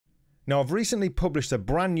Now, I've recently published a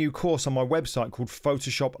brand new course on my website called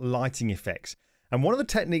Photoshop Lighting Effects. And one of the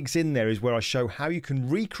techniques in there is where I show how you can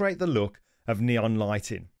recreate the look of neon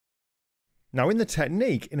lighting. Now, in the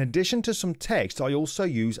technique, in addition to some text, I also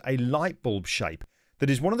use a light bulb shape that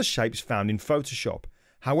is one of the shapes found in Photoshop.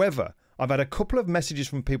 However, I've had a couple of messages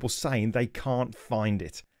from people saying they can't find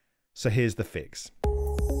it. So here's the fix.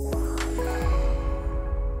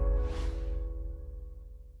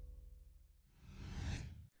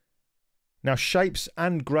 Now, shapes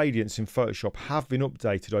and gradients in Photoshop have been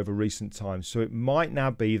updated over recent times, so it might now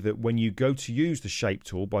be that when you go to use the shape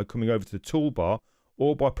tool by coming over to the toolbar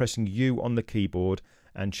or by pressing U on the keyboard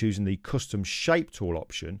and choosing the custom shape tool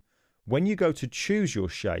option, when you go to choose your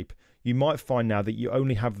shape, you might find now that you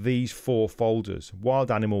only have these 4 folders: wild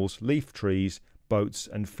animals, leaf trees, boats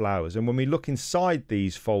and flowers. And when we look inside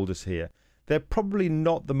these folders here, they're probably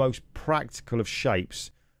not the most practical of shapes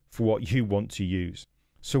for what you want to use.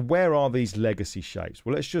 So where are these legacy shapes?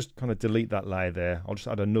 Well, let's just kind of delete that layer there. I'll just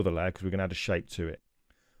add another layer because we're going to add a shape to it.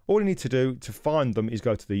 All you need to do to find them is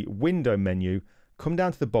go to the window menu, come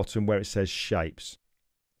down to the bottom where it says shapes.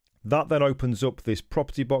 That then opens up this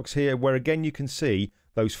property box here where again you can see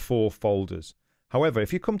those 4 folders. However,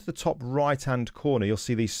 if you come to the top right hand corner, you'll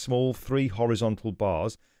see these small 3 horizontal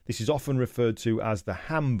bars. This is often referred to as the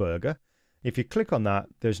hamburger. If you click on that,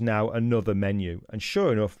 there's now another menu. And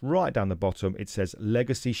sure enough, right down the bottom, it says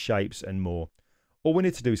Legacy Shapes and More. All we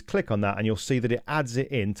need to do is click on that and you'll see that it adds it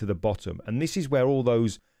into the bottom. And this is where all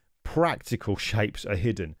those practical shapes are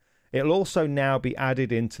hidden. It'll also now be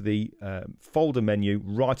added into the folder menu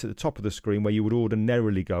right at the top of the screen where you would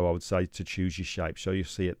ordinarily go, I would say, to choose your shape. So you'll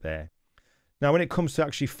see it there. Now, when it comes to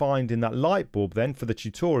actually finding that light bulb then for the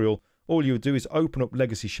tutorial, all you would do is open up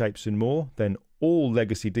Legacy Shapes and More, then all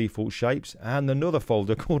Legacy Default Shapes, and another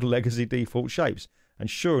folder called Legacy Default Shapes. And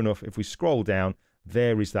sure enough, if we scroll down,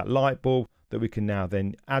 there is that light bulb that we can now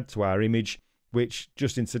then add to our image, which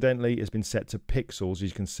just incidentally has been set to pixels, as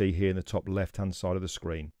you can see here in the top left-hand side of the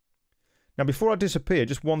screen. Now, before I disappear,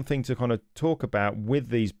 just one thing to kind of talk about with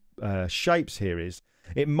these shapes here is,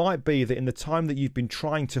 it might be that in the time that you've been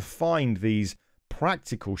trying to find these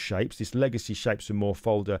practical shapes, this Legacy Shapes and More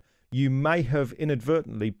folder, you may have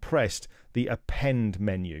inadvertently pressed the append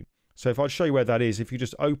menu. So if I show you where that is, if you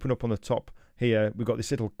just open up on the top here, we've got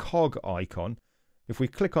this little cog icon. If we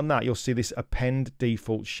click on that, you'll see this append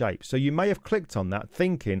default shape. So you may have clicked on that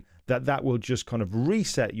thinking that that will just kind of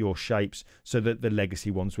reset your shapes so that the legacy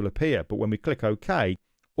ones will appear. But when we click OK,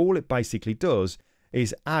 all it basically does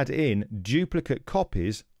is add in duplicate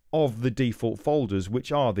copies of the default folders,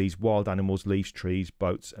 which are these wild animals, leaves, trees,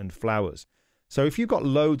 boats and flowers. So if you've got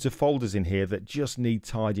loads of folders in here that just need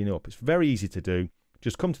tidying up, it's very easy to do.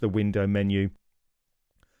 Just come to the window menu,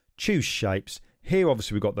 choose shapes. Here,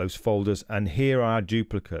 obviously, we've got those folders, and here are our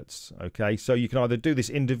duplicates. Okay, so you can either do this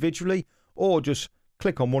individually or just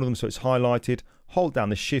click on one of them so it's highlighted, hold down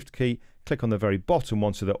the Shift key, click on the very bottom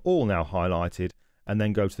one so they're all now highlighted, and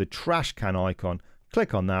then go to the trash can icon,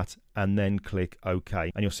 click on that, and then click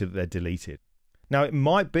OK, and you'll see that they're deleted. Now, it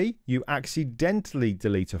might be you accidentally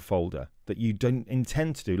delete a folder that you don't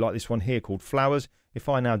intend to do, like this one here called Flowers. If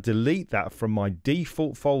I now delete that from my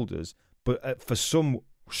default folders, but for some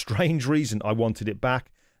strange reason I wanted it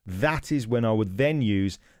back, that is when I would then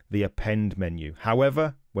use the append menu.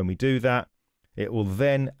 However, when we do that, it will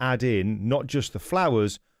then add in not just the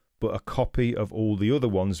flowers, but a copy of all the other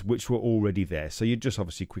ones which were already there. So you just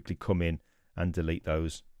obviously quickly come in and delete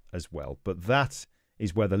those as well. But that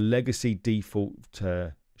is where the Legacy Default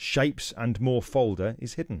Shapes and More folder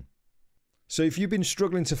is hidden. So if you've been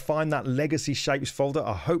struggling to find that Legacy Shapes folder,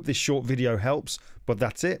 I hope this short video helps. But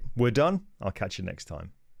that's it. We're done. I'll catch you next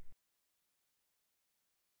time.